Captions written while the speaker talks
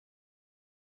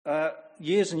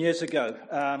Years and years ago,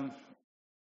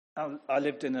 I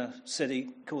lived in a city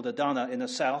called Adana in the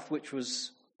south, which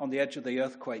was on the edge of the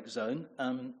earthquake zone,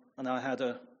 and I had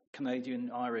a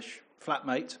Canadian-Irish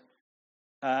flatmate,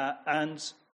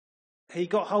 and he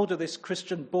got hold of this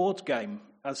Christian board game,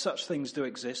 as such things do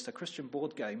exist, a Christian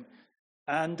board game,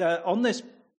 and on this,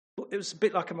 it was a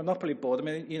bit like a Monopoly board. I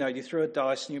mean, you threw a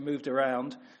dice and you moved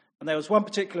around, and there was one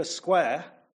particular square,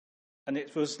 and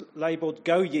it was labelled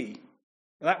Go Ye.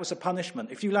 And that was a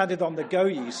punishment. If you landed on the Go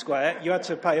Ye square, you had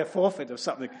to pay a forfeit of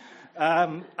something.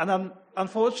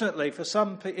 Unfortunately,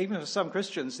 even for some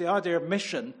Christians, the idea of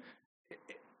mission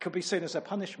could be seen as a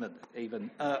punishment,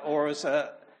 even, or as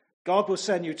God will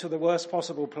send you to the worst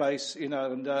possible place,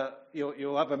 and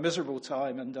you'll have a miserable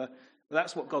time, and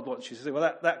that's what God wants you to do.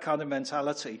 Well, that kind of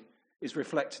mentality is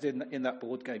reflected in that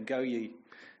board game, Go Ye.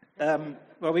 Well,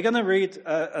 we're going to read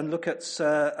and look at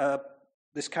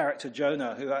this character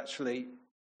Jonah, who actually,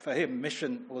 for him,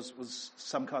 mission was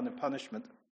some kind of punishment.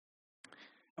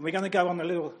 And we're going to go on a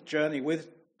little journey with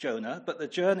Jonah, but the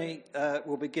journey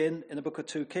will begin in the book of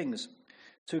 2 Kings.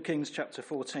 2 Kings chapter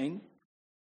 14,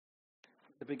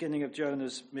 the beginning of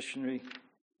Jonah's missionary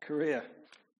career.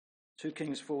 2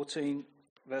 Kings 14,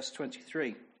 verse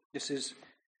 23. This is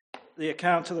the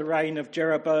account of the reign of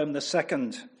Jeroboam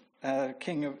II,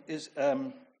 king of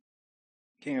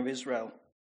Israel.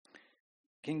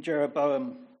 King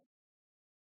Jeroboam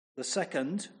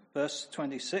II, verse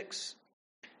 26,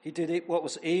 he did what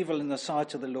was evil in the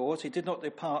sight of the Lord. He did not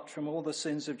depart from all the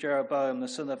sins of Jeroboam, the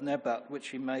son of Nebat, which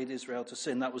he made Israel to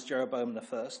sin. That was Jeroboam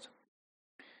I.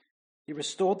 He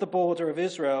restored the border of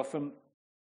Israel from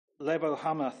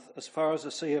Lebo-Hamath as far as the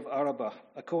sea of Arabah,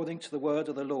 according to the word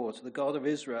of the Lord, the God of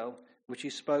Israel, which he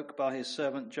spoke by his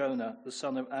servant Jonah, the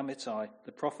son of Amittai,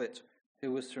 the prophet,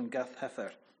 who was from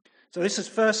Gath-Hepher. So this is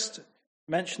first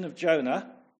mention of Jonah,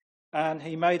 and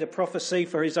he made a prophecy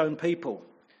for his own people.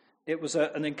 It was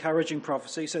an encouraging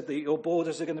prophecy. He said that your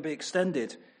borders are going to be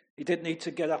extended. He didn't need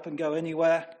to get up and go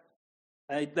anywhere.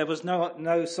 There was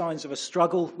no signs of a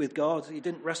struggle with God. He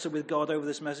didn't wrestle with God over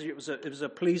this message. It was a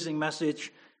pleasing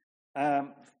message,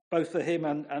 both for him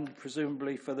and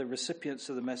presumably for the recipients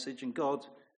of the message. And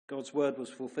God's word was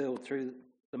fulfilled through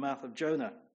the mouth of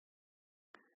Jonah.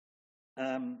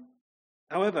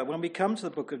 However, when we come to the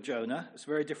book of Jonah, it's a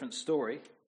very different story.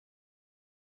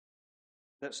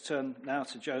 Let's turn now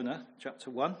to Jonah,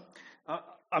 chapter 1.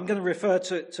 I'm going to refer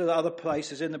to the other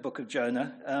places in the book of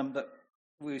Jonah, but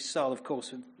we start, of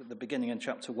course, at the beginning in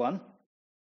chapter 1.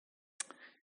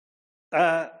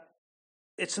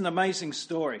 It's an amazing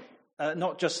story,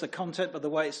 not just the content, but the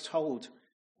way it's told.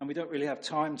 And we don't really have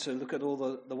time to look at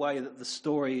all the way that the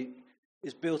story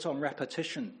is built on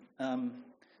repetition.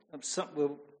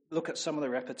 We'll look at some of the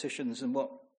repetitions and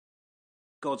what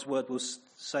God's word will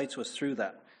say to us through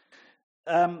that.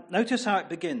 Notice how it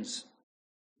begins.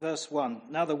 Verse 1.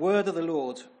 Now the word of the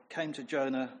Lord came to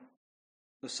Jonah,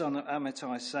 the son of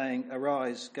Amittai, saying,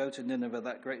 Arise, go to Nineveh,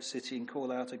 that great city, and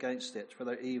call out against it, for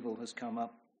their evil has come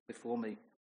up before me.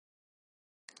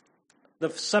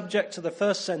 The subject of the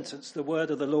first sentence, the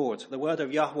word of the Lord, the word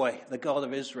of Yahweh, the God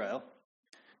of Israel.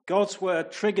 God's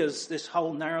word triggers this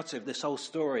whole narrative, this whole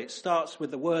story. It starts with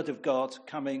the word of God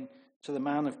coming to the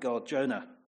man of God, Jonah.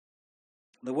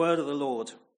 The word of the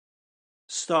Lord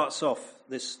starts off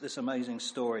this amazing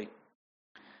story.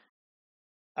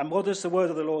 And what does the word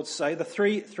of the Lord say? The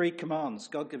three commands.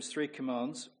 God gives 3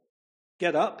 commands.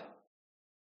 Get up,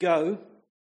 go,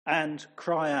 and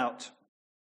cry out.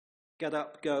 Get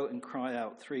up, go, and cry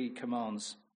out. 3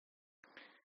 commands.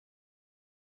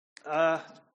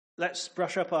 Let's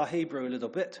brush up our Hebrew a little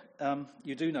bit.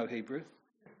 You do know Hebrew.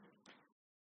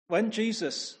 When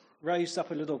Jesus raised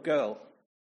up a little girl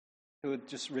who had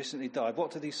just recently died,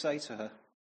 what did he say to her?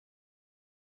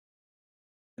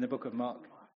 In the book of Mark.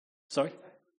 Sorry?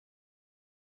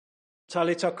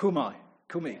 Talita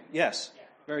Kumi. Yes.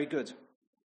 Very good.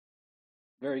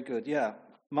 Very good, yeah.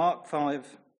 Mark 5,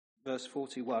 verse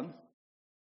 41.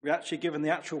 We're actually given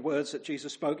the actual words that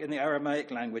Jesus spoke in the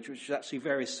Aramaic language, which is actually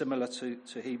very similar to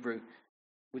Hebrew,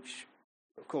 which,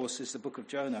 of course, is the book of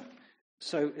Jonah.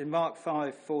 So in Mark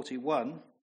 5:41,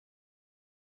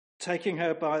 taking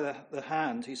her by the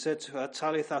hand, he said to her,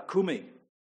 Talitha Kumi,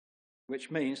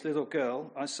 which means, little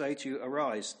girl, I say to you,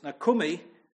 arise. Now, Kumi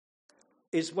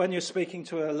is when you're speaking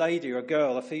to a lady or a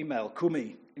girl, a female,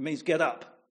 Kumi. It means get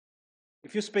up.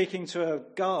 If you're speaking to a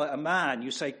guy, a man,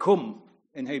 you say kum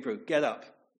in Hebrew, get up.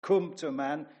 Kum to a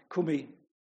man, kumi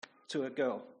to a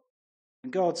girl.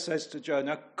 And God says to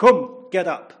Jonah, come, get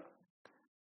up.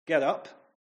 Get up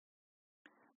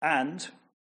and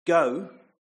go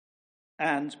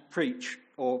and preach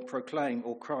or proclaim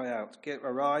or cry out.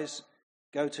 Arise,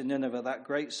 go to Nineveh, that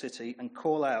great city, and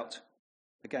call out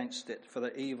against it, for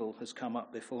the evil has come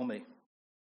up before me.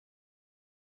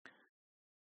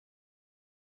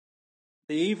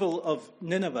 The evil of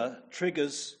Nineveh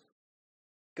triggers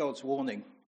God's warning,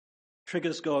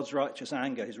 triggers God's righteous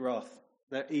anger, his wrath.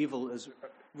 Their evil has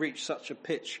reached such a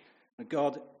pitch that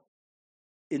God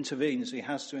intervenes. He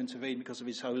has to intervene because of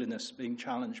his holiness being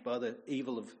challenged by the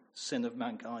evil of sin of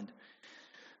mankind.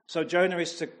 So Jonah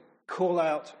is to call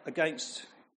out against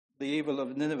the evil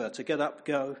of Nineveh, to get up,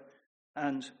 go,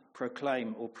 and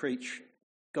proclaim or preach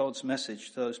God's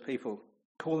message to those people.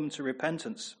 Call them to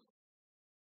repentance.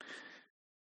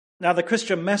 Now, the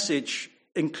Christian message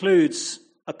includes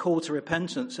a call to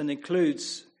repentance and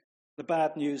includes the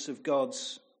bad news of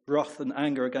God's wrath and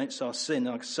anger against our sin,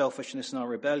 our selfishness and our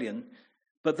rebellion.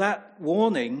 But that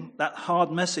warning, that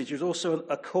hard message, is also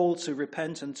a call to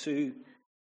repent and to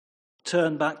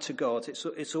turn back to God.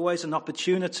 It's always an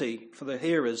opportunity for the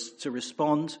hearers to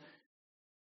respond,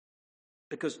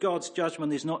 because God's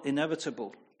judgment is not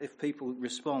inevitable if people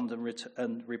respond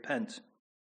and repent.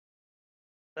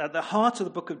 At the heart of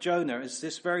the book of Jonah is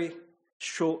this very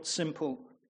short, simple,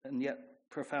 and yet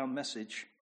profound message.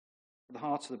 At the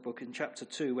heart of the book, in chapter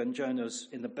 2, when Jonah's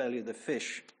in the belly of the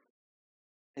fish,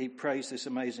 he prays this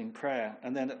amazing prayer.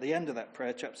 And then at the end of that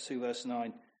prayer, chapter 2, verse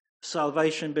 9,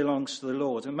 salvation belongs to the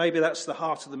Lord. And maybe that's the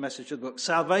heart of the message of the book.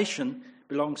 Salvation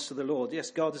belongs to the Lord.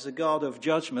 Yes, God is a God of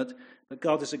judgment, but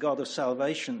God is a God of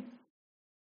salvation.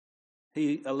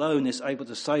 He alone is able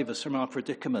to save us from our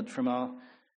predicament, from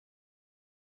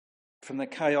the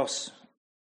chaos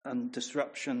and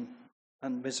disruption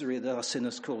and misery that our sin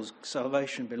has caused.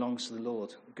 Salvation belongs to the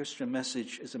Lord. The Christian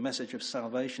message is a message of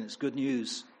salvation. It's good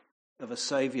news of a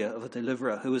saviour, of a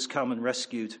deliverer who has come and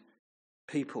rescued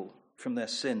people from their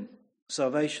sin.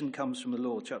 Salvation comes from the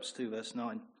Lord, chapter 2, verse 9.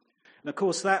 And of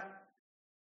course, that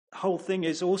whole thing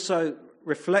is also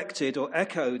reflected or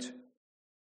echoed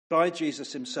by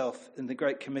Jesus himself in the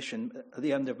Great Commission at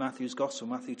the end of Matthew's Gospel,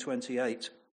 Matthew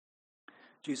 28.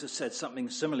 Jesus said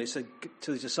something similar. He said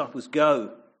to the disciples,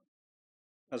 go,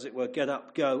 as it were, get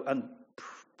up, go and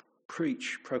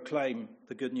preach, proclaim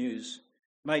the good news.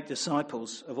 Make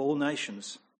disciples of all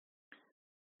nations.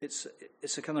 It's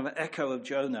a kind of an echo of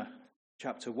Jonah,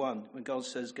 chapter 1, when God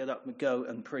says, get up and go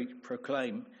and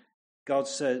proclaim.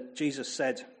 Jesus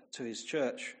said to his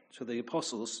church, to the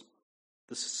apostles,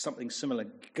 there's something similar.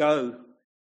 Go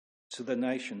to the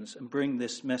nations and bring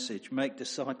this message. Make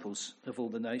disciples of all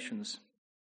the nations.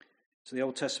 So the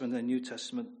Old Testament and the New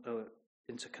Testament are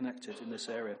interconnected in this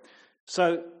area.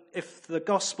 So if the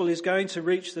gospel is going to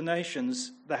reach the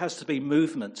nations, there has to be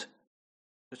movement.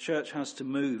 The church has to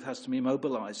move, has to be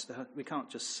mobilized. We can't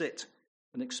just sit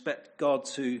and expect God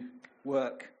to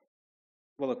work.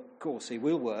 Well, of course, he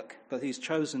will work, but he's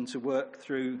chosen to work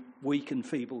through weak and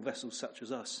feeble vessels such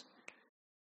as us.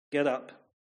 Get up,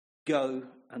 go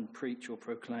and preach or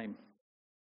proclaim.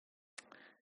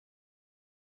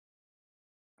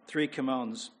 3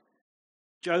 commands.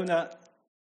 Jonah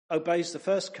obeys the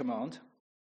first command.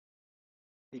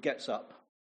 He gets up.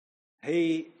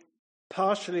 He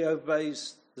partially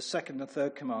obeys the second and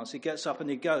third commands. He gets up and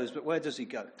he goes, but where does he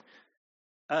go?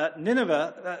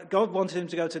 Nineveh, God wanted him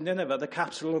to go to Nineveh, the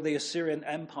capital of the Assyrian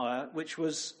Empire, which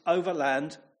was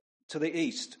overland to the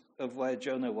east of where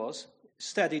Jonah was.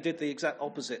 Instead, he did the exact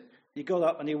opposite. He got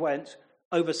up and he went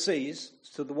overseas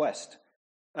to the west.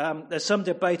 There's some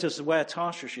debate as to where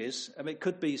Tarshish is. I mean, it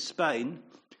could be Spain,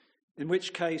 in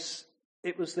which case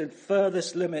it was the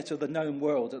furthest limit of the known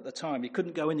world at the time. He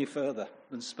couldn't go any further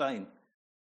than Spain.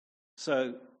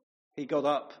 So he got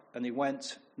up and he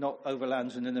went not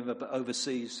overland to Nineveh, but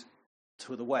overseas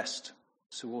to the west,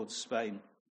 towards Spain,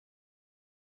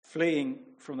 fleeing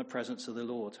from the presence of the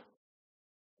Lord.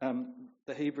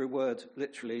 The Hebrew word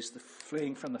literally is the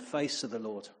fleeing from the face of the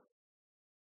Lord.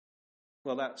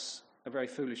 Well, that's a very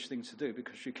foolish thing to do,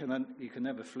 because you can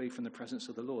never flee from the presence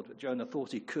of the Lord. But Jonah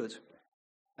thought he could.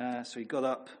 So he got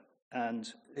up, and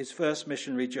his first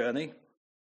missionary journey,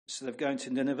 instead of going to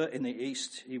Nineveh in the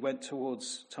east, he went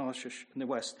towards Tarshish in the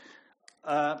west.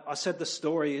 I said the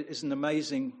story is an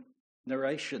amazing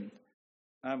narration.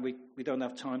 We don't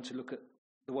have time to look at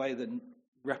the way the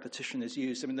repetition is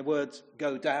used. I mean, the word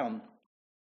go down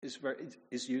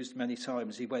is used many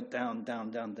times. He went down,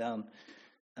 down, down, down.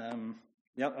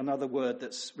 Another word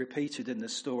that's repeated in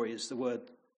this story is the word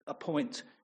appoint.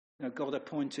 God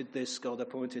appointed this, God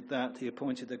appointed that. He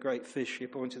appointed a great fish, he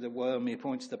appointed a worm, he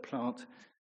appointed a plant.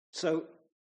 So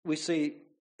we see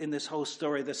in this whole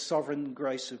story the sovereign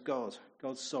grace of God,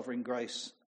 God's sovereign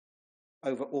grace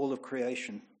over all of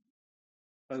creation,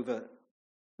 over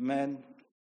men,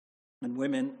 and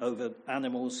women, over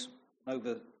animals,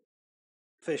 over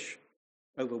fish,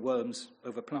 over worms,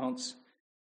 over plants.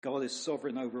 God is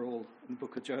sovereign over all. And the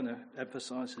book of Jonah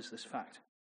emphasizes this fact.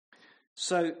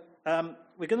 So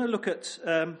we're going to look at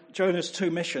Jonah's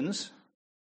two missions.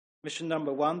 Mission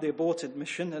number 1, the aborted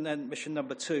mission, and then mission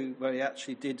number 2, where he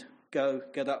actually did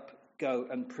get up,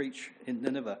 and preach in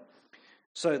Nineveh.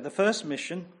 So the first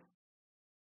mission,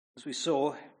 as we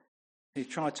saw, he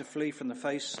tried to flee from the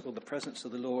face or the presence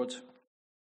of the Lord,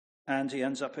 and he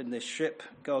ends up in this ship.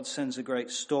 God sends a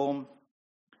great storm.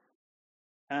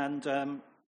 And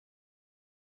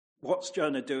what's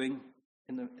Jonah doing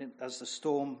as the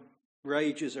storm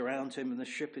rages around him and the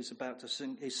ship is about to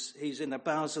sink? He's in the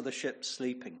bows of the ship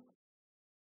sleeping.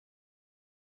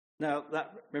 Now,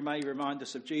 that may remind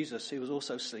us of Jesus. He was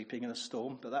also sleeping in a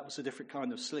storm, but that was a different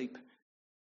kind of sleep.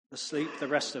 The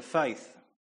rest of faith.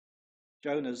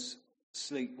 Jonah's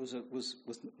sleep was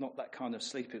not that kind of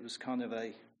sleep. It was kind of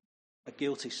a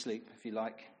guilty sleep, if you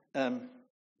like. And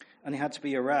he had to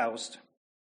be aroused.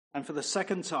 And for the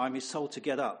second time, he's told to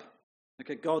get up.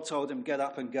 Okay, God told him, get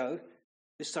up and go.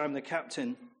 This time the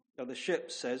captain of the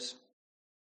ship says,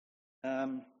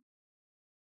 the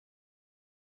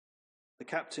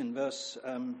captain, verse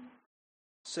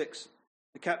 6,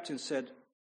 the captain said,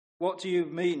 "What do you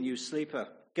mean, you sleeper?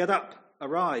 Get up,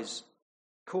 arise,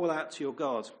 call out to your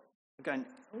God." Again,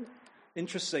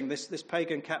 interesting, this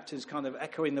pagan captain's kind of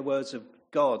echoing the words of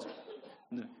God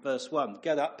in verse 1.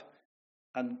 Get up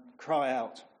and cry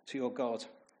out to your God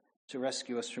to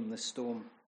rescue us from this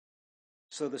storm.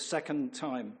 So the second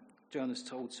time, Jonah's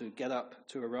told to get up,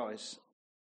 to arise.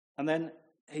 And then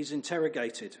he's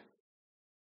interrogated.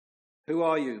 Who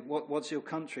are you? What's your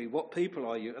country? What people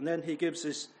are you? And then he gives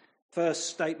his first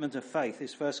statement of faith,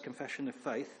 his first confession of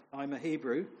faith. I'm a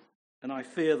Hebrew, and I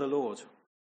fear the Lord.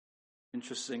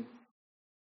 Interesting.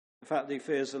 The fact that he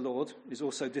fears the Lord is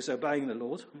also disobeying the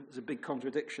Lord. There's a big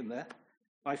contradiction there.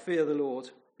 I fear the Lord,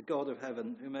 the God of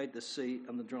heaven, who made the sea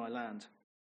and the dry land.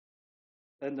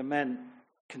 Then the men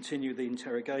continue the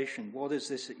interrogation. What is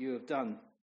this that you have done?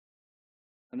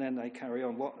 And then they carry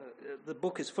on. The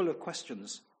book is full of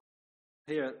questions.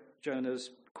 Here,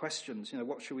 Jonah's questions.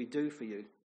 What should we do for you?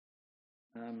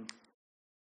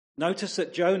 Notice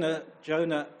that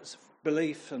Jonah's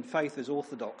belief and faith is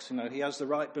orthodox. He has the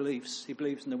right beliefs. He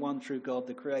believes in the one true God,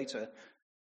 the Creator.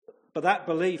 But that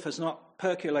belief has not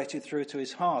percolated through to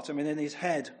his heart. In his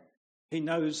head, he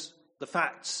knows the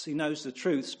facts, he knows the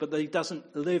truths, but he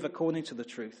doesn't live according to the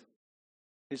truth.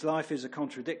 His life is a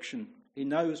contradiction. He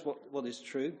knows what is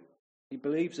true. He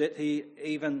believes it. He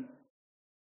even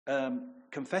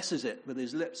confesses it with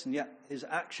his lips, and yet his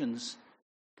actions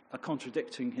are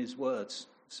contradicting his words.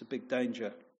 It's a big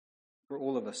danger for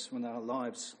all of us when our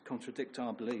lives contradict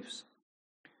our beliefs.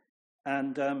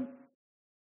 And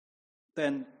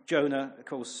then Jonah, of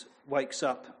course, wakes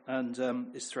up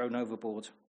and is thrown overboard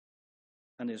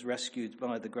and is rescued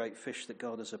by the great fish that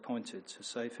God has appointed to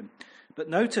save him. But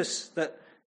notice that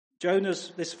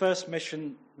this first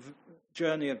mission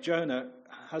journey of Jonah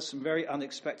has some very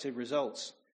unexpected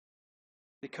results,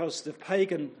 because the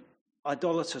pagan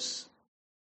idolatrous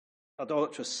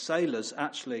sailors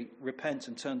actually repent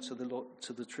and turn to the Lord,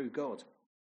 to the true God.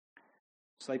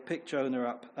 So they pick Jonah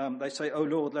up. They say, "O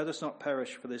Lord, let us not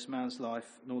perish for this man's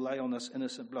life, nor lay on us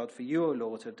innocent blood. For you, O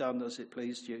Lord, have done as it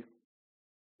pleased you."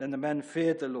 Then the men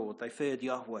feared the Lord. They feared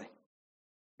Yahweh,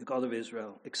 the God of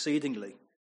Israel, exceedingly.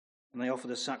 And they offered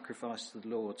a sacrifice to the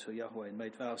Lord, to Yahweh, and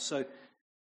made vows. So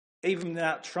even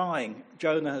without trying,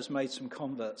 Jonah has made some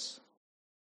converts.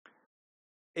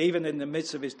 Even in the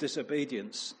midst of his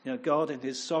disobedience, God in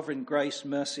his sovereign grace,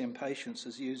 mercy and patience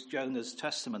has used Jonah's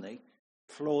testimony,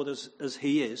 flawed as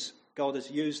he is. God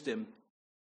has used him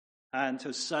and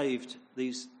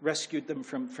has rescued them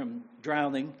from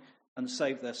drowning and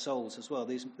saved their souls as well.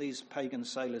 These pagan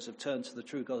sailors have turned to the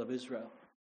true God of Israel.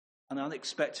 An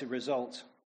unexpected result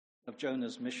of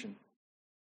Jonah's mission.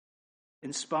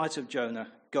 In spite of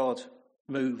Jonah, God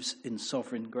moves in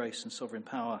sovereign grace and sovereign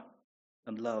power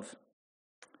and love.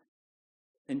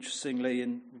 Interestingly,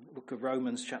 in the book of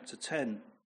Romans chapter 10,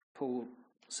 Paul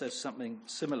says something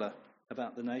similar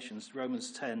about the nations.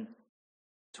 Romans 10,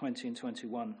 20 and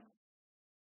 21.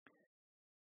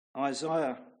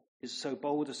 Isaiah is so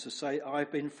bold as to say,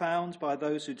 "I've been found by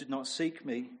those who did not seek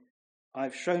me.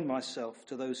 I've shown myself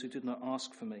to those who did not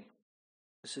ask for me."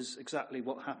 This is exactly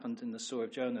what happened in the story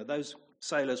of Jonah. Those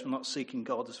sailors were not seeking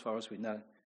God as far as we know.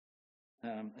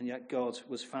 And yet God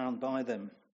was found by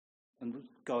them. And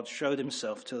God showed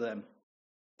himself to them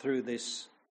through this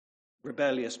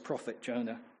rebellious prophet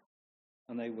Jonah.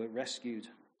 And they were rescued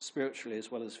spiritually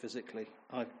as well as physically.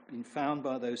 "I've been found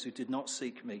by those who did not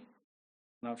seek me.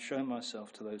 and I've shown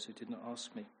myself to those who did not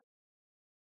ask me.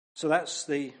 So that's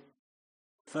the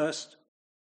first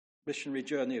missionary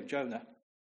journey of Jonah,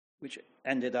 which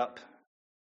ended up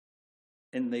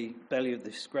in the belly of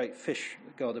this great fish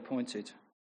that God appointed.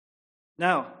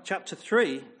 Now, chapter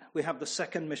 3, we have the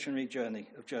second missionary journey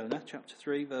of Jonah, chapter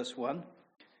 3, verse 1.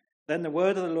 Then the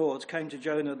word of the Lord came to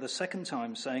Jonah the second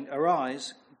time, saying,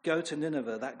 "Arise, go to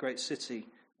Nineveh, that great city,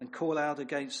 and call out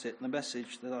against it the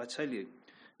message that I tell you."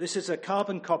 This is a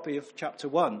carbon copy of chapter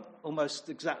 1, almost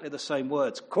exactly the same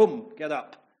words. Come, get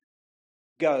up,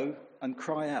 go and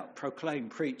cry out, proclaim,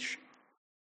 preach.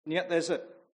 And yet there's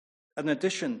an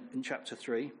addition in chapter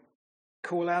 3.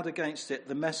 Call out against it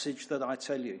the message that I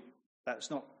tell you. That's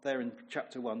not there in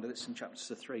chapter 1, but it's in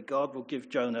chapter 3. God will give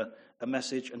Jonah a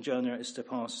message, and Jonah is to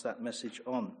pass that message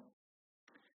on.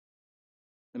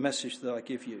 The message that I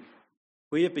give you.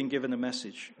 We have been given a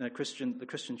message. The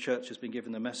Christian church has been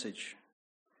given a message.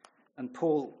 And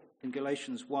Paul, in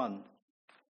Galatians 1,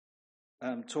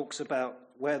 talks about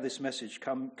where this message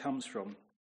comes from,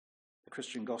 the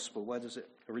Christian gospel. Where does it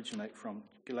originate from?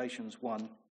 Galatians 1,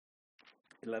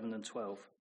 11 and 12.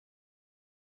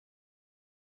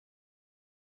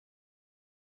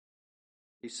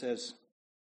 He says,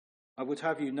 "I would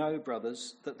have you know,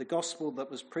 brothers, that the gospel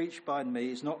that was preached by me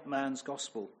is not man's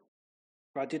gospel.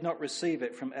 For I did not receive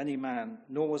it from any man,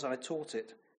 nor was I taught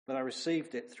it, but I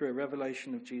received it through a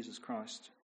revelation of Jesus Christ."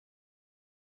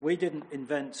 We didn't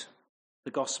invent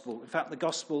the gospel. In fact, the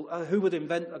gospel, who would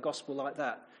invent a gospel like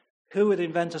that? Who would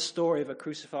invent a story of a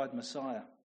crucified Messiah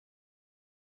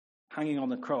hanging on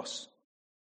the cross?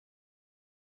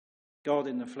 God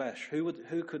in the flesh. Who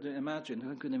could imagine?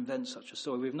 Who could invent such a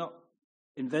story? We've not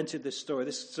invented this story.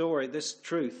 This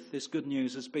truth, this good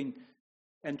news has been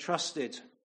entrusted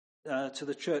to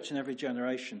the church in every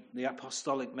generation. The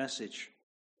apostolic message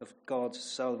of God's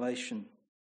salvation.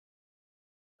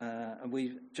 And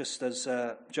we, just as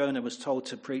Jonah was told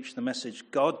to preach the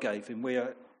message God gave him, we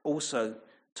are also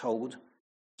told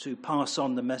to pass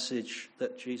on the message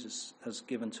that Jesus has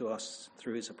given to us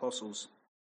through his apostles.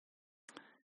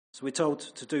 So we're told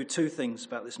to do two things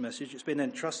about this message. It's been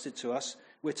entrusted to us.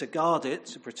 We're to guard it,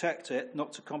 to protect it,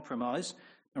 not to compromise.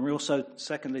 And we're also,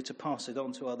 secondly, to pass it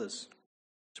on to others.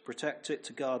 To protect it,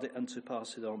 to guard it, and to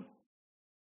pass it on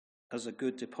as a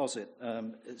good deposit.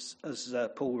 As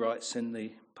Paul writes in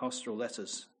the pastoral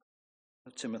letters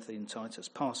of Timothy and Titus,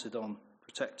 pass it on,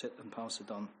 protect it, and pass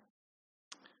it on.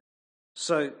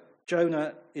 So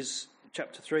Jonah is,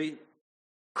 chapter 3,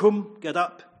 come, get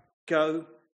up, go,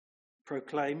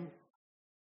 proclaim.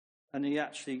 And he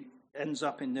actually ends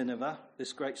up in Nineveh,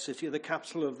 this great city, the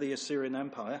capital of the Assyrian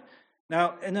Empire.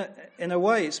 Now, in a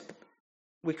way,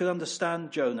 we could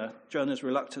understand Jonah's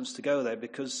reluctance to go there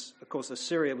because, of course,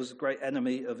 Assyria was a great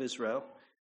enemy of Israel.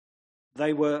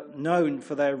 They were known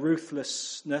for their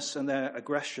ruthlessness and their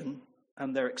aggression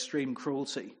and their extreme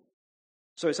cruelty.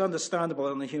 So it's understandable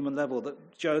on the human level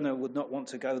that Jonah would not want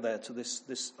to go there to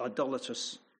this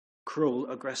idolatrous, cruel,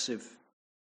 aggressive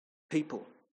people.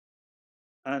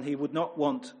 And he would not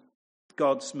want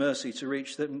God's mercy to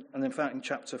reach them. And in fact, in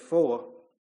chapter 4,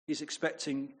 he's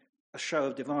expecting a show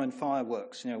of divine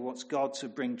fireworks. Wants God to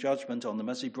bring judgment on them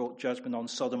as he brought judgment on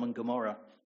Sodom and Gomorrah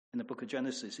in the book of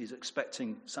Genesis. He's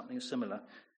expecting something similar.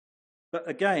 But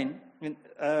again,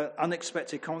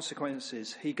 unexpected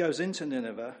consequences. He goes into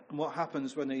Nineveh, and what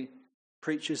happens when he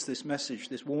preaches this message,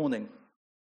 this warning?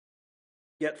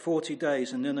 Yet 40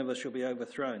 days and Nineveh shall be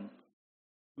overthrown.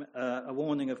 A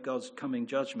warning of God's coming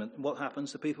judgment. And what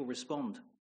happens? The people respond.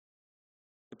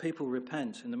 The people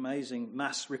repent. An amazing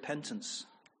mass repentance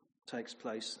takes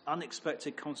place.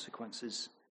 Unexpected consequences.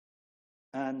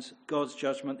 And God's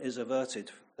judgment is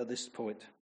averted at this point.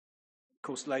 Of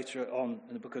course, later on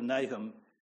in the book of Nahum,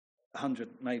 100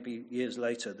 maybe years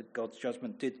later, God's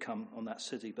judgment did come on that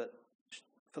city. But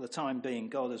for the time being,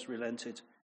 God has relented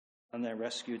and they're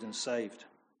rescued and saved.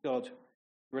 God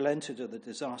relented of the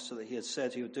disaster that he had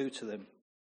said he would do to them.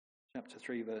 Chapter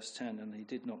 3, verse 10, and he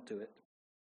did not do it.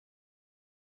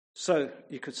 So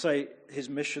you could say his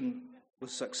mission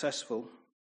was successful,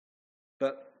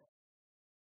 but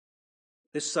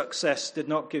this success did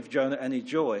not give Jonah any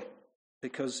joy,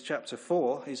 because chapter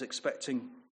 4, he's expecting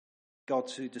God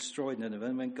to destroy Nineveh,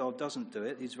 and when God doesn't do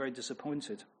it, he's very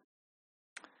disappointed.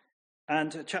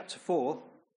 And chapter 4,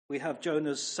 we have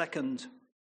Jonah's second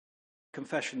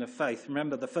confession of faith.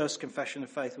 Remember, the first confession of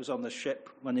faith was on the ship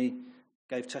when he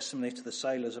gave testimony to the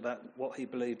sailors about what he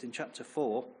believed. In chapter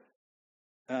 4,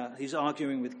 he's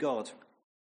arguing with God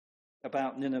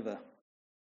about Nineveh.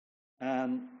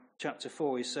 And chapter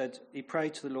 4, he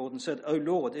prayed to the Lord and said, "O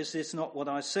Lord, is this not what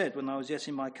I said when I was yet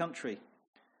in my country?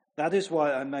 That is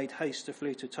why I made haste to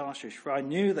flee to Tarshish, for I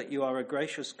knew that you are a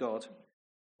gracious God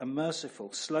and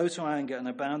merciful, slow to anger and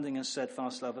abounding in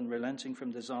steadfast love and relenting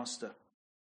from disaster.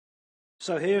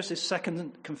 So here's his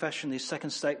second confession, his second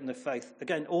statement of faith.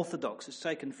 Again, orthodox. It's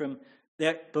taken from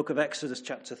the book of Exodus,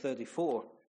 chapter 34.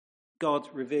 God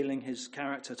revealing his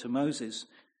character to Moses.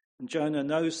 And Jonah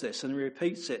knows this and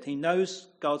repeats it. He knows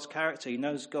God's character. He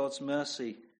knows God's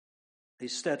mercy,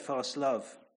 his steadfast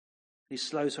love. He's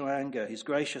slow to anger, his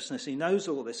graciousness. He knows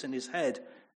all this in his head,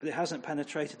 but it hasn't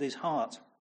penetrated his heart.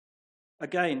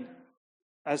 Again,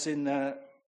 as in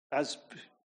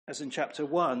chapter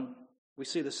 1, we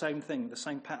see the same thing, the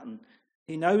same pattern.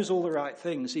 He knows all the right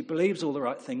things, he believes all the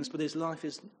right things, but his life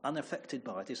is unaffected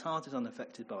by it. His heart is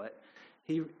unaffected by it.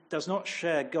 He does not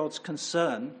share God's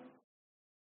concern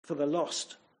for the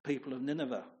lost people of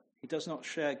Nineveh. He does not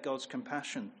share God's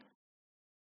compassion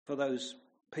for those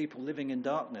people living in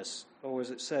darkness, or as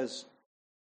it says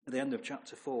at the end of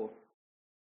chapter 4,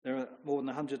 there are more than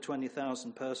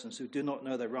 120,000 persons who do not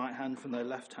know their right hand from their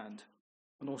left hand,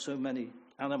 and also many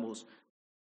animals.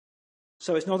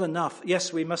 So it's not enough.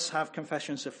 Yes, we must have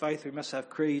confessions of faith, we must have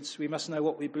creeds, we must know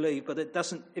what we believe, but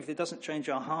if it doesn't change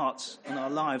our hearts and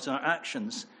our lives, our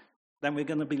actions, then we're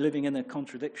going to be living in a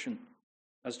contradiction,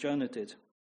 as Jonah did.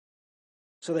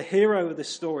 So the hero of this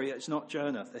story is not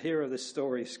Jonah. The hero of this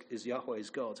story is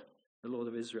Yahweh's God, the Lord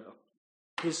of Israel.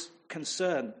 His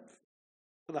concern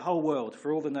for the whole world,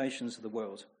 for all the nations of the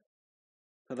world,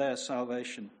 for their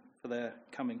salvation, for their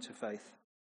coming to faith,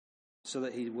 so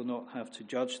that he will not have to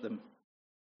judge them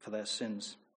for their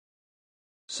sins.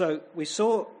 So we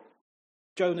saw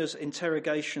Jonah's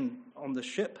interrogation on the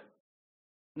ship.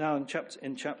 Now in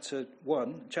chapter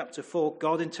 1, chapter 4,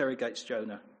 God interrogates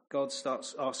Jonah. God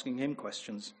starts asking him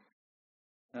questions.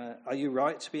 Are you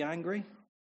right to be angry?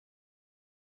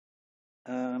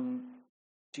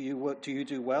 Do you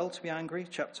do well to be angry?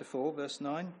 Chapter 4, verse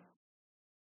 9.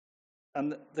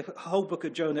 And the whole book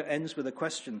of Jonah ends with a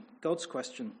question, God's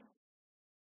question.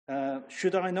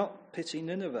 Should I not pity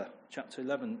Nineveh? Chapter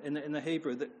 11. In the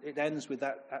Hebrew, it ends with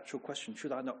that actual question.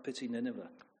 Should I not pity Nineveh?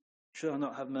 Should I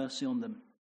not have mercy on them?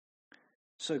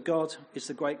 So God is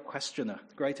the great questioner,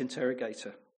 the great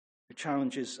interrogator, who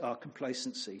challenges our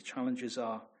complacency, challenges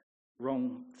our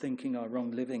wrong thinking, our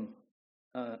wrong living,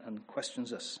 and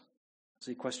questions us. As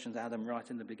he questioned Adam right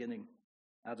in the beginning.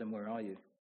 Adam, where are you?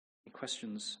 He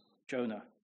questions Jonah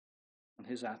and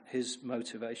his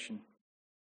motivation.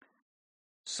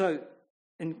 So,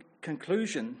 in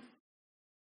conclusion,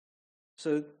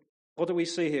 so what do we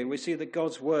see here? We see that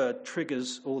God's word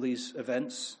triggers all these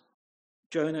events.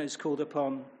 Jonah is called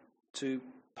upon to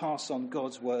pass on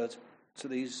God's word to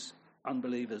these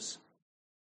unbelievers.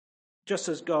 Just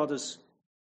as God has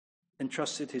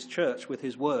entrusted his church with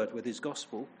his word, with his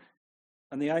gospel,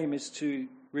 and the aim is to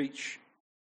reach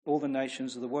all the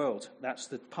nations of the world. That's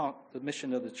the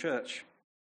mission of the church.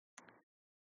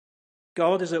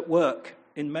 God is at work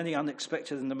in many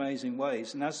unexpected and amazing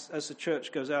ways. And as the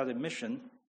church goes out in mission,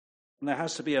 and there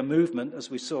has to be a movement, as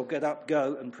we saw, get up,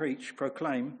 go and preach,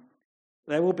 proclaim,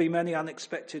 there will be many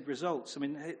unexpected results. I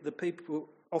mean, the people,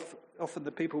 often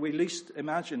the people we least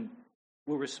imagine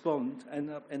will respond, end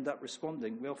up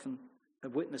responding. We often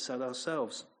have witnessed that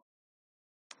ourselves.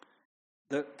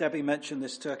 Debbie mentioned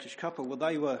this Turkish couple. Well,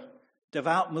 they were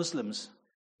devout Muslims.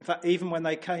 In fact, even when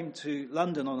they came to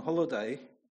London on holiday,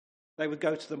 they would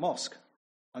go to the mosque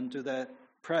and do their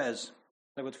prayers.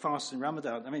 They would fast in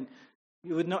Ramadan. I mean,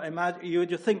 you would not imagine, you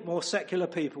would think more secular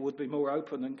people would be more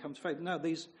open and come to faith. No,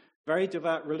 these very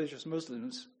devout religious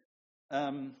Muslims,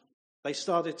 they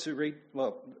started to read,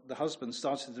 the husband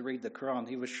started to read the Quran.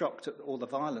 He was shocked at all the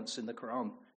violence in the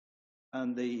Quran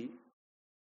and the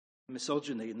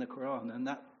misogyny in the Quran, and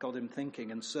that got him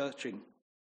thinking and searching.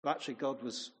 But actually, God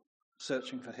was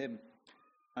searching for him,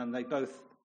 and they both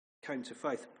came to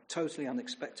faith totally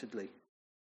unexpectedly.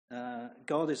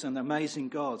 God is an amazing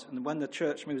God, and when the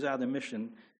church moves out in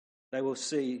mission, they will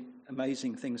see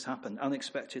amazing things happen,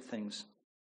 unexpected things,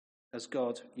 as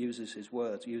God uses his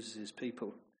word, uses his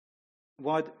people.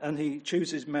 And he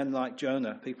chooses men like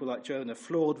Jonah, people like Jonah,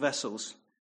 flawed vessels.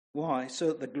 Why? So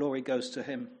that the glory goes to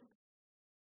him.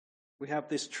 We have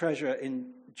this treasure in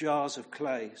jars of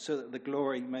clay so that the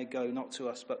glory may go not to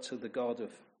us but to the God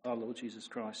of our Lord Jesus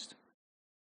Christ,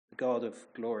 the God of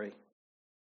glory.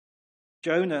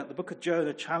 Jonah, the book of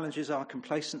Jonah challenges our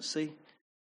complacency.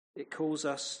 It calls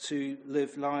us to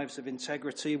live lives of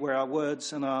integrity where our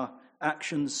words and our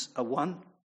actions are one.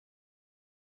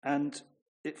 And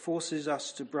it forces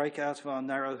us to break out of our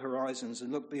narrow horizons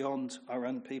and look beyond our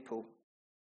own people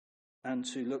and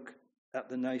to look at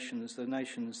the nations,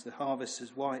 the harvest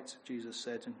is white, Jesus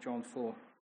said in John 4.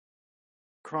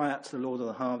 Cry out to the Lord of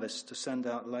the harvest to send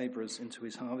out labourers into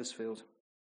his harvest field.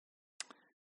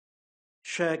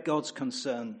 Share God's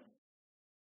concern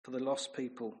for the lost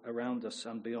people around us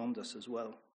and beyond us as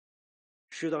well.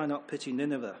 Should I not pity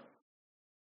Nineveh,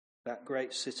 that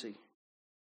great city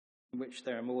in which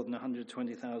there are more than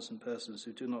 120,000 persons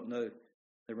who do not know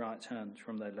their right hand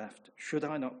from their left? Should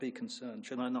I not be concerned?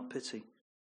 Should I not pity?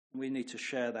 We need to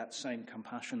share that same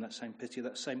compassion, that same pity,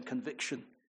 that same conviction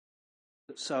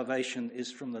that salvation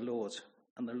is from the Lord,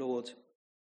 and the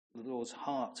Lord's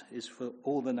heart is for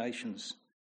all the nations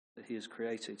that he has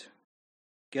created.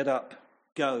 Get up,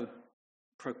 go,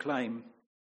 proclaim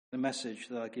the message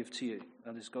that I give to you.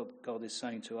 That is God is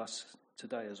saying to us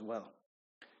today as well.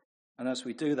 And as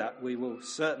we do that, we will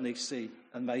certainly see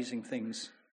amazing things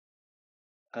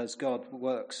as God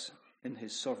works in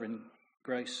his sovereign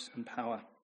grace and power.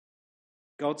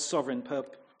 God's sovereign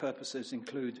purposes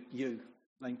include you.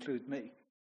 They include me.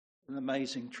 An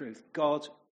amazing truth. God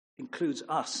includes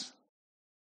us,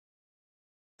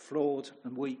 flawed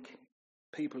and weak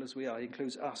people as we are. He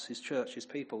includes us, his church, his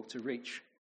people, to reach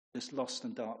this lost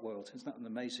and dark world. Isn't that an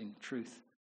amazing truth?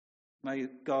 May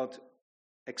God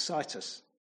excite us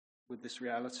with this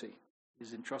reality.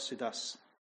 He's entrusted us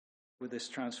with this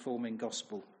transforming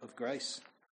gospel of grace.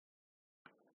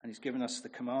 And he's given us the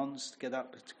commands to get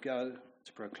up, to go,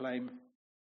 to proclaim,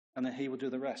 and then he will do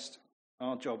the rest.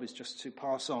 Our job is just to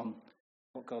pass on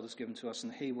what God has given to us,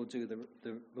 and he will do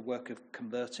the work of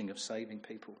converting, of saving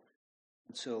people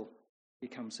until he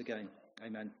comes again.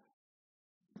 Amen.